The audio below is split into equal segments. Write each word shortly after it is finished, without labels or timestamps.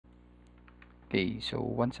Okay, so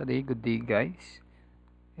once a day, good day guys.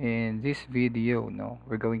 In this video,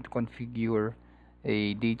 we're going to configure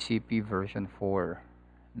a DHCP version 4,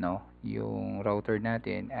 yung router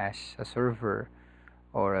natin as a server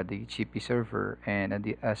or a DHCP server and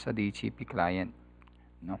as a DHCP client,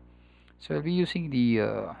 no. So I'll be using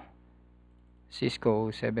the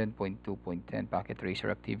Cisco 7.2.10 packet tracer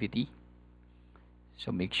activity.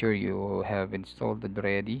 So make sure you have installed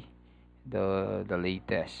already the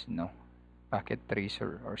latest, packet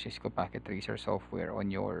tracer or Cisco packet tracer software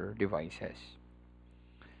on your devices.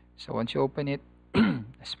 So once you open it,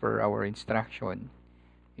 as per our instruction,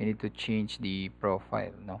 you need to change the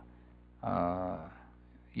profile, uh,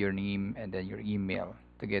 your name and then your email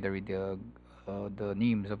together with the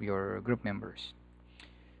names of your group members.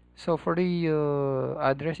 So for the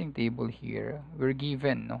addressing table here, we're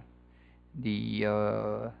given the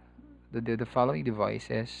the following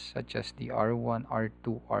devices such as the R1,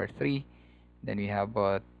 R2, R3. Then we have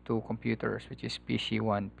two computers, which is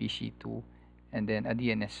PC1, PC2, and then a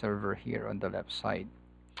DNS server here on the left side.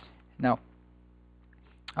 Now,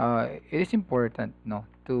 it is important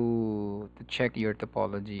to check your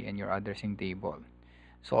topology and your addressing table.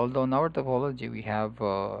 So although in our topology we have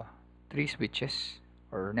three switches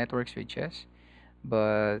or network switches,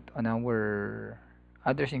 but on our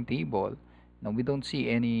addressing table, we don't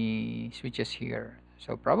see any switches here.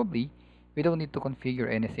 So probably we don't need to configure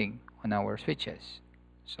anything on our switches.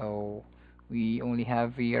 So we only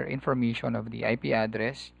have here information of the IP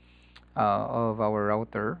address of our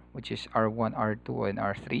router, which is R1, R2, and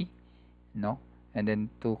R3, no? And then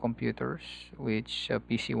two computers, which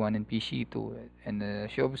PC1 and PC2. And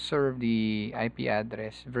if you observe the IP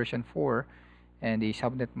address version 4 and the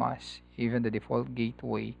subnet mask, even the default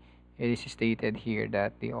gateway, it is stated here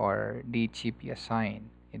that they are DHCP assigned.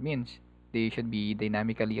 It means they should be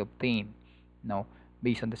dynamically obtained,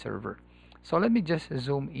 based on the server. So let me just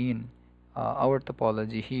zoom in our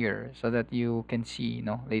topology here so that you can see,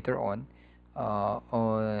 later on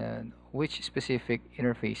which specific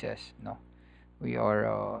interfaces, we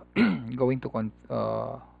are going to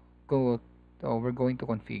we're going to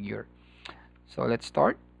configure. So let's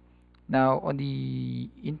start now on the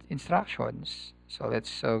instructions. So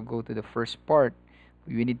let's go to the first part.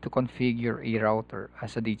 We need to configure a router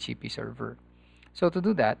as a DHCP server. So to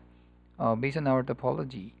do that, based on our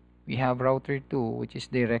topology, we have router 2, which is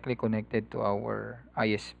directly connected to our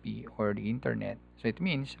ISP or the internet. So it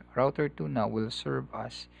means router 2 now will serve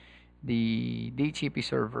as the DHCP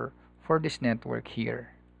server for this network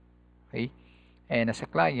here, okay, and as a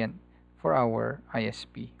client for our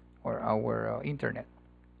ISP or our internet.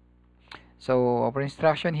 So our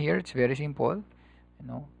instruction here, it's very simple.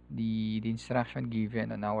 The instruction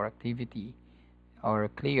given on our activity are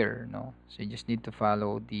clear, so you just need to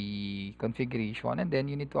follow the configuration and then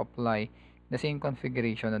you need to apply the same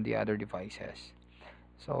configuration on the other devices.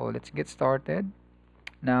 So let's get started.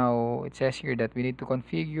 Now it says here that we need to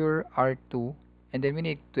configure R2 and then we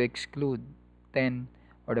need to exclude 10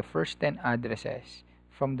 or the first 10 addresses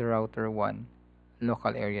from the router 1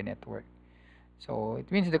 local area network. So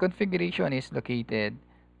it means the configuration is located,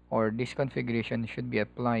 or this configuration should be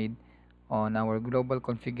applied on our global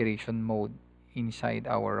configuration mode inside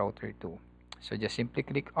our router 2. So just simply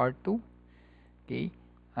click R2. Okay,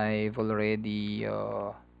 I've already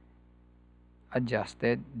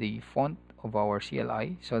adjusted the font of our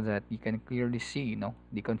CLI so that you can clearly see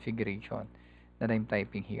the configuration that I'm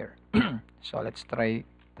typing here. So let's try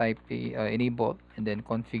type enable and then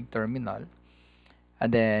config terminal,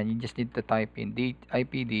 and then you just need to type in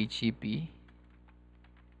IP DHCP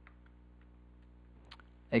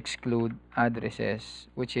exclude addresses,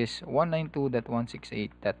 which is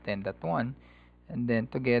 192.168.10.1, and then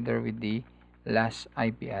together with the last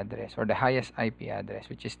IP address or the highest IP address,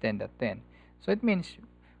 which is 10.10. So it means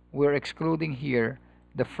we're excluding here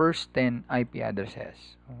the first 10 IP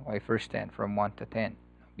addresses. Why first 10? From 1 to 10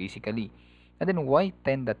 basically. And then why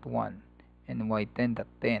 10.1 and why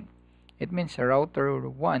 10.10? It means router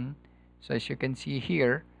 1. So as you can see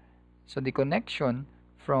here, so the connection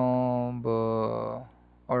from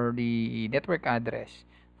or the network address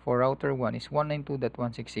for router 1 is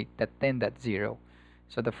 192.168.10.0.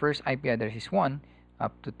 So the first IP address is 1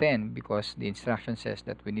 up to 10 because the instruction says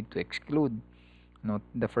that we need to exclude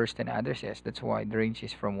the first 10 addresses. That's why the range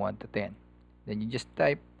is from 1 to 10. Then you just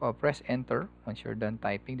press enter once you're done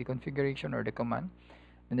typing the configuration or the command.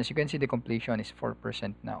 And as you can see, the completion is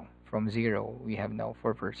 4% now. From 0, we have now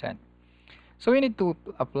 4%. So we need to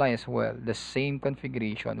apply as well the same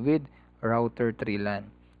configuration with router 3 LAN.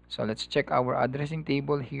 So let's check our addressing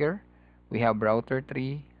table here. We have router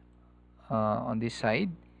 3 on this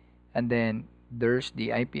side, and then there's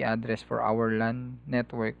the IP address for our LAN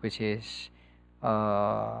network, which is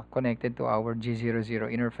connected to our G00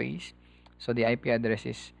 interface. So the IP address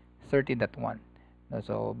is 30.1.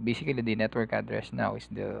 So basically the network address now is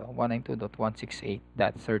the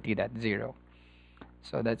 192.168.30.0.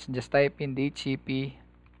 So that's just type in DHCP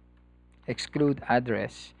exclude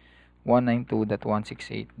address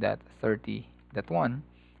 192.168.30.1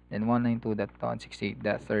 and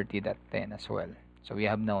 192.168.30.10 as well. So we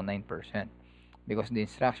have now 9% because the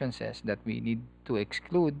instruction says that we need to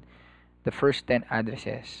exclude the first 10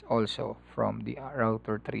 addresses also from the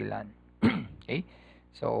router 3 LAN. Okay,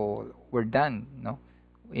 so we're done, no,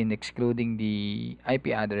 in excluding the IP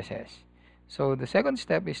addresses. So the second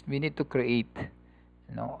step is we need to create,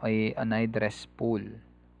 an address pool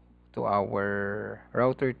to our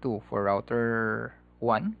router 2 for router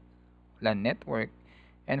 1 LAN network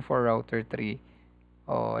and for router 3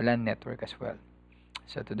 LAN network as well.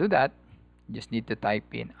 So to do that, you just need to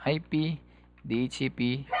type in IP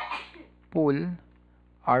DHCP pool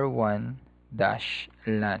R1 dash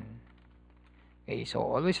LAN. Okay, so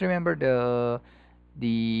always remember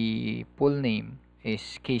the pool name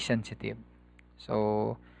is case sensitive.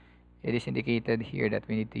 So it is indicated here that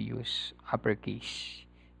we need to use uppercase.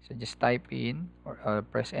 So just type in or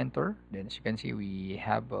press enter. Then as you can see, we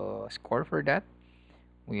have a score for that.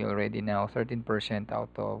 We already now 13% out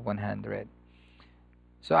of 100.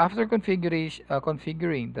 So after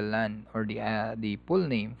configuring the LAN or the pool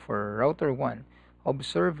name for router 1,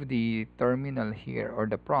 observe the terminal here or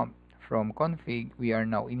the prompt. From config, we are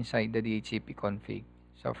now inside the DHCP config.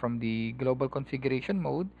 So from the global configuration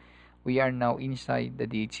mode, we are now inside the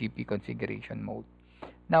DHCP configuration mode.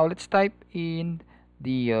 Now let's type in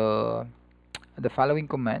the following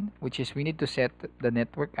command, which is we need to set the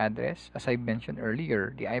network address. As I mentioned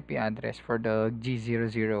earlier, the IP address for the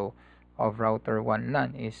G00 of router 1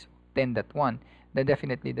 LAN is 10.1. Then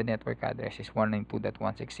definitely the network address is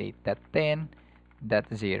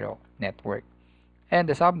 192.168.10.0 network. And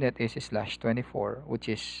the subnet is /24, which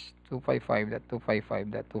is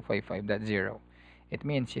 255.255.255.0. It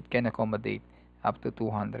means it can accommodate up to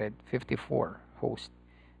 254 hosts.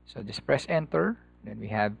 So just press enter. Then we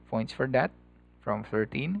have points for that. From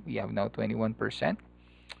 13, we have now 21%.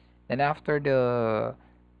 Then after the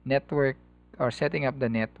network or setting up the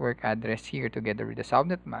network address here together with the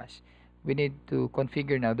subnet mask, we need to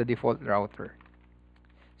configure now the default router.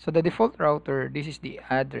 So the default router, this is the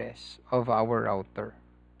address of our router,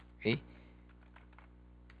 okay,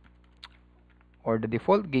 or the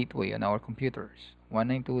default gateway on our computers,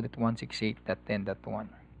 192.168.10.1.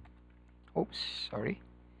 Oops, sorry,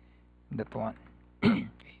 that one.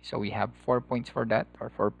 Okay, so we have 4 points for that, or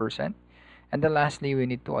 4%. And then lastly, we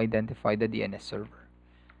need to identify the DNS server.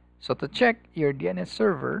 So to check your DNS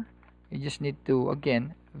server, you just need to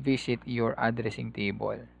again visit your addressing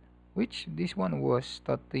table, which this one was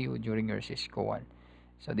taught to you during your Cisco one.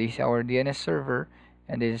 So this is our DNS server,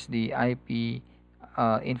 and this is the IP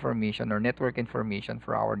information or network information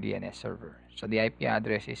for our DNS server. So the IP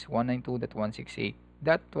address is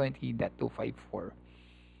 192.168.20.254.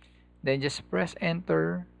 Then just press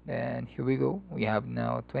enter. Then here we go. We have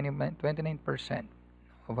now 29%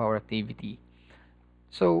 of our activity.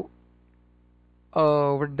 So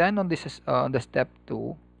we're done on this on the step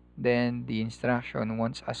 2. Then the instruction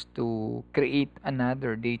wants us to create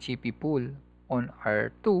another DHCP pool on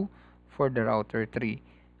R2 for the router 3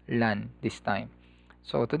 LAN this time.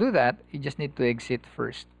 So to do that, you just need to exit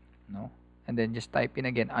first, and then just type in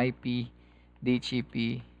again IP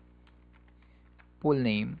DHCP pool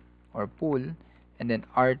name or pool and then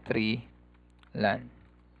R3 LAN.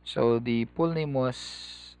 So the pool name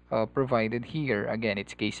was provided here. Again,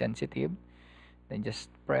 it's case sensitive. Then just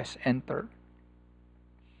press enter.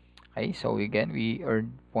 Okay, so again we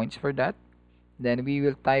earned points for that. Then we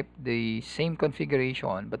will type the same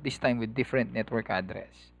configuration but this time with different network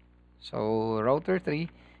address. So router 3,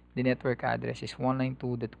 the network address is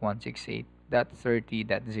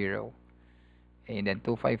 192.168.30.0 and then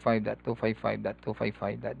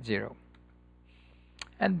 255.255.255.0.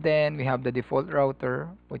 And then we have the default router,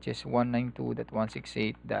 which is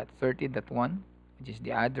 192.168.30.1, which is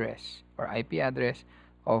the address or IP address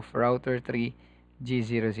of router 3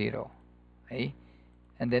 G00. Okay,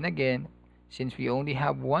 and then again, since we only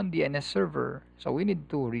have one DNS server, so we need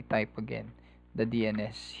to retype again the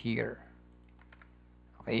DNS here.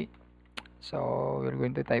 Okay, so we're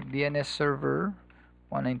going to type DNS server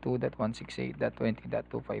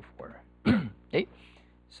 192.168.20.254. Okay,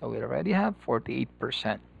 so we already have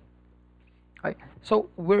 48%. Okay, so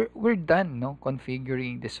we're done,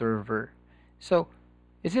 configuring the server. So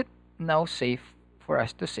is it now safe for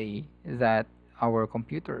us to say that our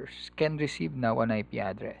computers can receive now an IP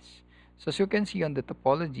address. So as you can see on the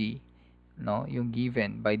topology, no, yung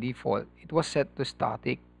given by default, it was set to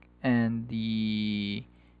static, and the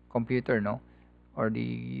computer, no, or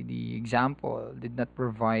the example did not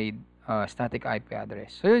provide a static IP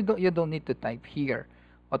address. So you don't need to type here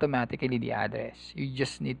automatically the address. You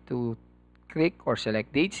just need to click or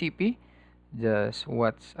select DHCP, just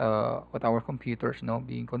what our computers know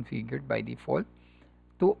being configured by default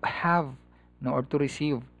to have, no, or to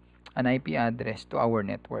receive an IP address to our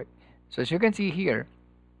network. So as you can see here,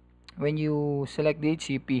 when you select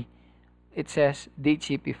DHCP, it says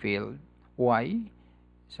DHCP failed. Why?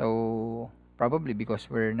 So probably because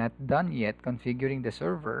we're not done yet configuring the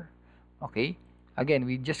server. Okay, again,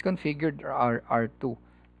 we just configured our R2,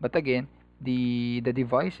 but again, the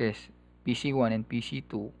devices PC1 and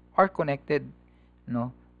PC2 are connected,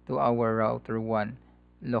 no, to our router 1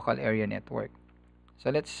 local area network.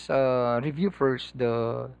 So let's review first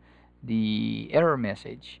the error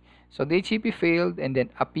message. So the HTTP failed, and then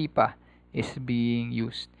APIPA is being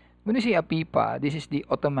used. When you say APIPA, this is the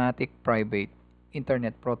automatic private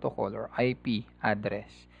internet protocol, or IP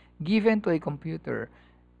address, given to a computer,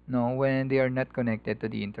 no, when they are not connected to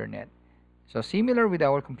the internet. So similar with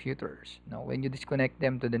our computers, no, when you disconnect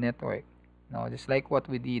them to the network, no, just like what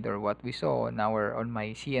we did or what we saw on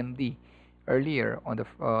my CMD earlier on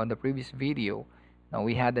the previous video. Now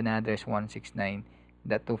we had an address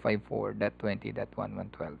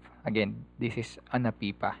 169.254.20.1112. Again, this is an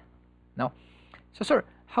APIPA. Now, so sir,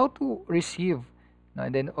 how to receive? Now,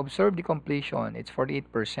 and then observe the completion. It's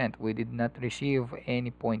 48%. We did not receive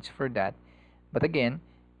any points for that. But again,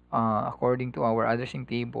 according to our addressing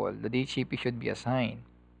table, the DHCP should be assigned.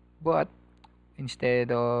 But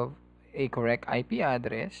instead of a correct IP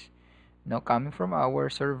address, now coming from our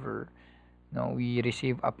server, now we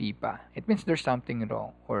receive a PIPA. It means there's something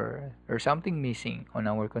wrong, or there's something missing on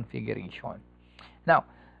our configuration. Now,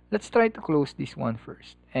 let's try to close this one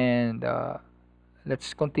first, and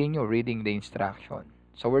let's continue reading the instruction.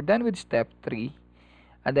 So we're done with step 3,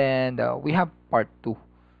 and then we have part 2,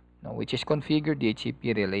 which is configure the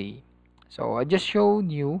DHCP relay. So I just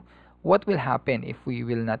showed you what will happen if we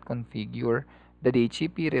will not configure the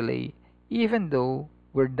DHCP relay, even though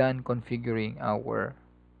we're done configuring our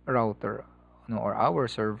router, or our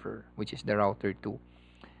server, which is the router 2.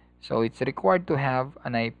 So it's required to have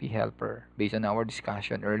an IP helper based on our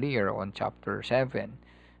discussion earlier on chapter 7,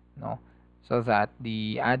 no, so that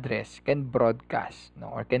the address can broadcast,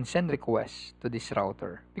 or can send requests to this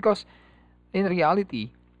router, because in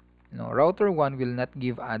reality, router 1 will not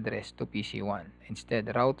give address to PC1.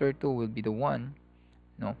 Instead, router 2 will be the one,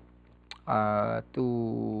 no,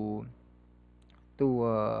 to to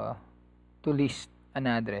uh, to list an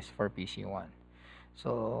address for PC1.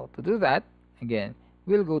 So to do that, again,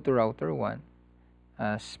 we'll go to router 1.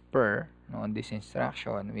 As per, on this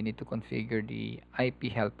instruction, we need to configure the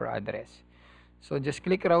IP helper address. So just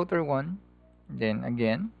click router 1, then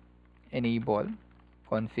again, enable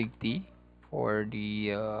config T for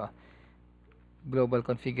the global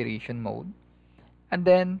configuration mode, and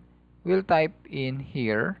then we'll type in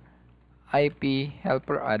here IP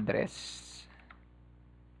helper address.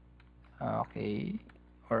 Okay,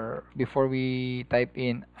 or before we type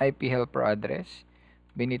in IP helper address,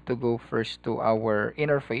 we need to go first to our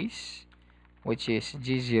interface, which is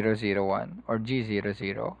G001 or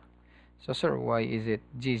G00. So sir, why is it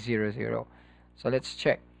G00? So let's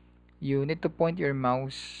check. You need to point your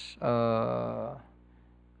mouse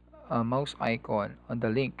mouse icon on the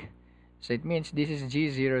link. So it means this is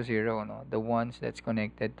G00, no, the ones that's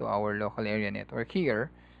connected to our local area network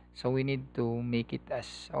here. So we need to make it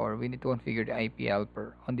as, or we need to configure the IP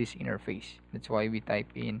helper on this interface. That's why we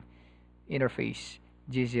type in interface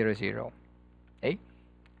G00. Okay,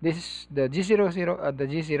 this is the G00. The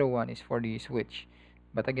G01 is for the switch,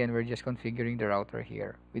 but again, we're just configuring the router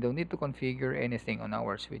here. We don't need to configure anything on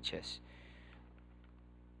our switches.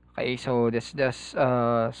 Okay, so this just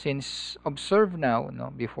since observe now,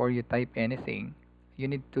 no, before you type anything, you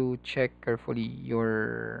need to check carefully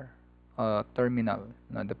your terminal,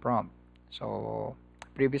 the prompt. So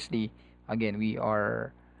previously, again, we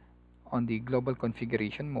are on the global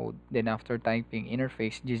configuration mode. Then after typing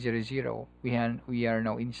interface G00, we are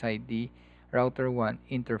now inside the router 1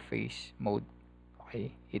 interface mode.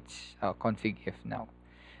 Okay, it's config if now.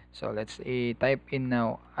 So let's type in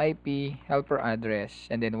now IP helper address,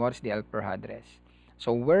 and then what's the helper address?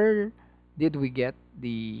 So where did we get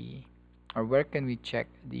the, or where can we check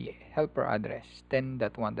the helper address?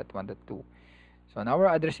 10.1.1.2. So in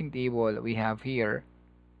our addressing table, we have here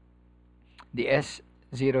the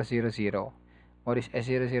S000, What is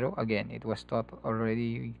S00? Again, it was taught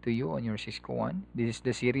already to you on your Cisco 1. This is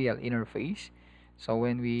the serial interface. So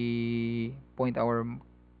when we point our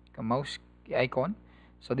mouse icon,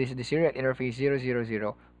 so this is the serial interface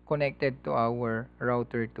 000 connected to our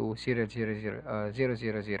router to serial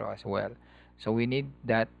 000 as well. So we need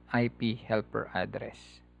that IP helper address,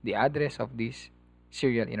 the address of this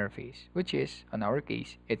serial interface, which is, in our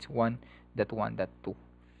case, it's 1.1.2.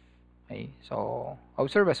 Okay, so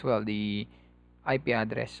observe as well the IP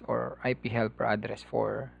address or IP helper address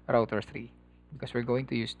for router 3, because we're going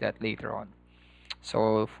to use that later on.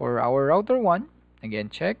 So for our router 1, again,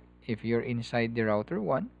 check if you're inside the router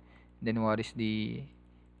 1, then what is the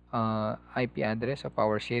IP address of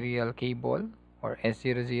our serial cable or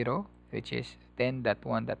S00, which is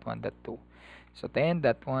 10.1.1.2. So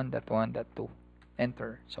 10.1.1.2,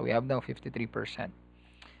 enter. So we have now 53%.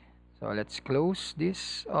 So let's close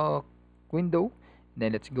this window,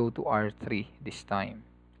 then let's go to R3 this time.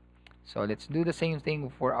 So let's do the same thing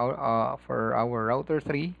for our router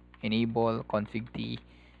 3, enable config T.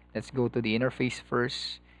 Let's go to the interface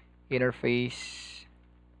first, interface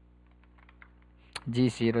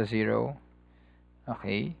G00.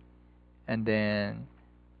 Okay, and then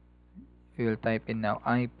we will type in now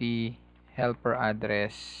IP helper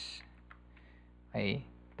address, okay,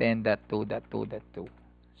 10.2.2.2.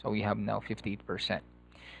 So we have now 58%.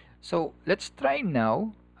 So let's try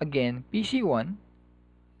now again PC1.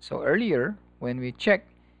 So earlier when we check,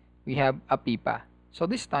 we have a pipa. So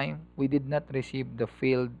this time we did not receive the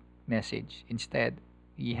failed message. Instead,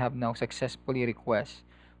 we have now successfully request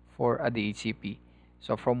for a DHCP.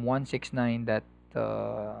 So from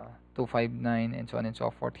 169.259 and so on and so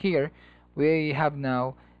forth. Here we have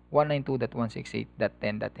now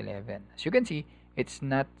 192.168.10.11. As you can see, it's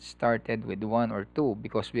not started with 1 or 2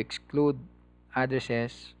 because we exclude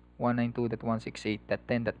addresses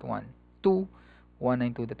 192.168.10.1 to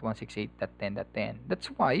 192.168.10.10. That's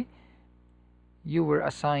why you were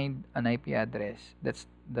assigned an IP address that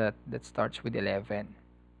starts with 11.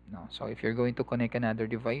 No, so if you're going to connect another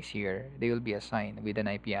device here, they will be assigned with an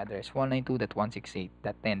IP address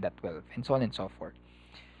 192.168.10.12 and so on and so forth.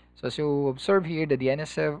 So as you observe here, the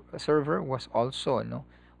DNS server was also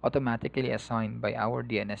automatically assigned by our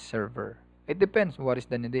DNS server. It depends what is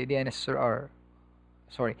the DNS server.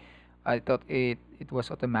 Sorry, I thought it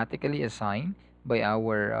was automatically assigned by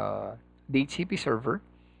our DHCP server.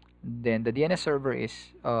 Then the DNS server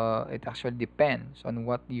is it actually depends on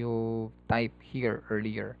what you type here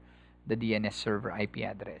earlier, the DNS server IP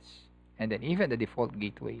address, and then even the default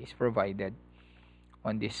gateway is provided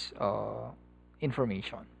on this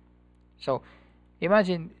information. So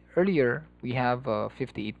imagine earlier we have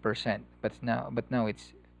 58%, but now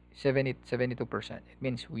it's 72%. It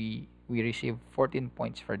means we receive 14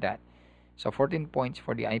 points for that. So 14 points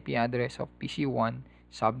for the IP address of PC1,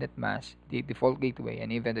 subnet mask, the default gateway,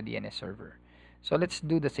 and even the DNS server. So let's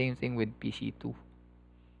do the same thing with PC2.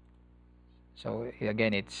 So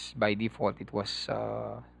again, it's by default it was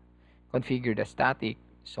configured as static.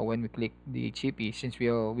 So when we click the GP, since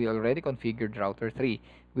we already configured router 3,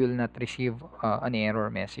 we will not receive an error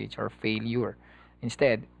message or failure.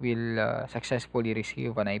 Instead, we'll successfully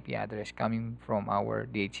receive an IP address coming from our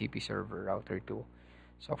DHCP server router 2.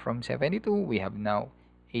 So from 72, we have now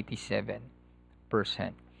 87%.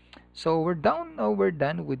 So we're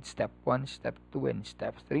done with step 1, step 2, and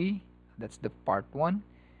step 3. That's the part 1.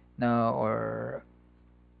 Now, or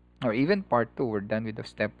even part 2, we're done with the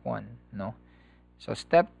step 1, no? So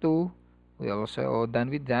step 2, we also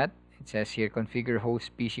done with that. It says here configure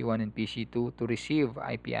host PC1 and PC2 to receive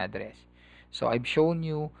IP address. So I've shown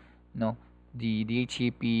you the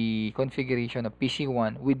DHCP configuration of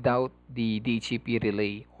PC1 without the DHCP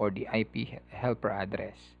relay or the IP helper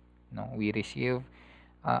address. We receive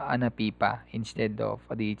an APIPA instead of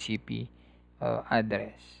a DHCP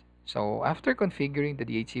address. So after configuring the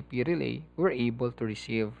DHCP relay, we're able to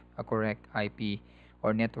receive a correct IP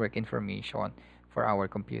or network information for our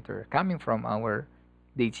computer coming from our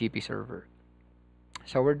DHCP server.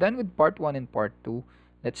 So we're done with part 1 and part 2.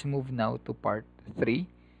 Let's move now to part 3.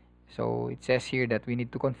 So it says here that we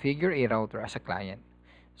need to configure a router as a client.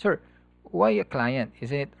 Sir, why a client?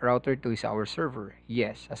 Isn't it router 2 is our server?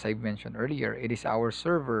 Yes, as I mentioned earlier, it is our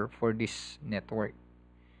server for this network.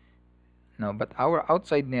 No, but our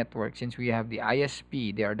outside network, since we have the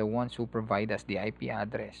ISP, they are the ones who provide us the IP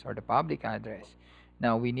address or the public address.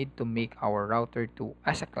 Now we need to make our router 2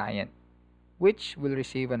 as a client, which will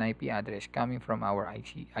receive an IP address coming from our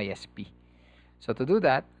ISP. So to do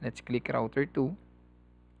that, let's click router 2.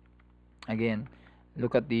 Again,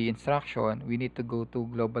 look at the instruction. We need to go to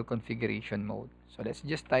global configuration mode. So let's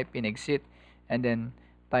just type in exit and then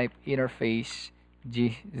type interface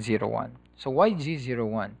G01. So why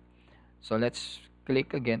G01? So let's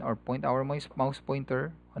click again or point our mouse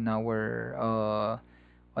pointer on our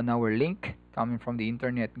link coming from the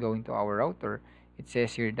internet going to our router. It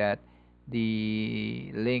says here that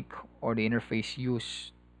the link or the interface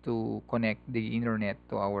used to connect the internet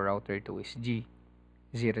to our router 2 is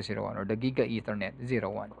G001 or the Giga Ethernet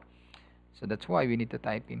 01. So that's why we need to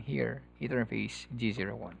type in here interface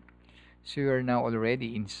G01. So we are now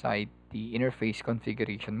already inside the interface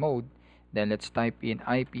configuration mode. Then let's type in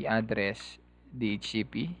IP address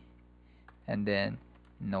DHCP and then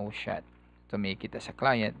no shot to make it as a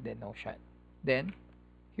client, then no shot. Then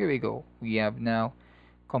here we go. We have now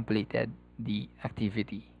completed the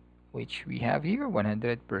activity, which we have here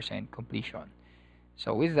 100% completion.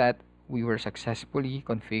 So with that, we were successfully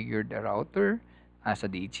configured the router as a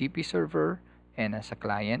DHCP server and as a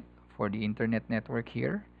client for the internet network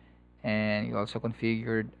here. And you also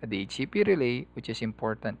configured a DHCP relay, which is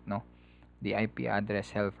important, no? The IP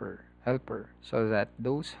address helper so that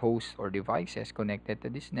those hosts or devices connected to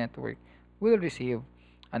this network will receive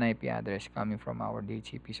an IP address coming from our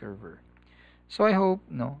DHCP server. So I hope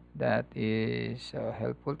that is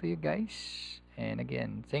helpful to you guys. And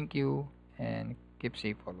again, thank you and keep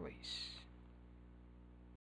safe always.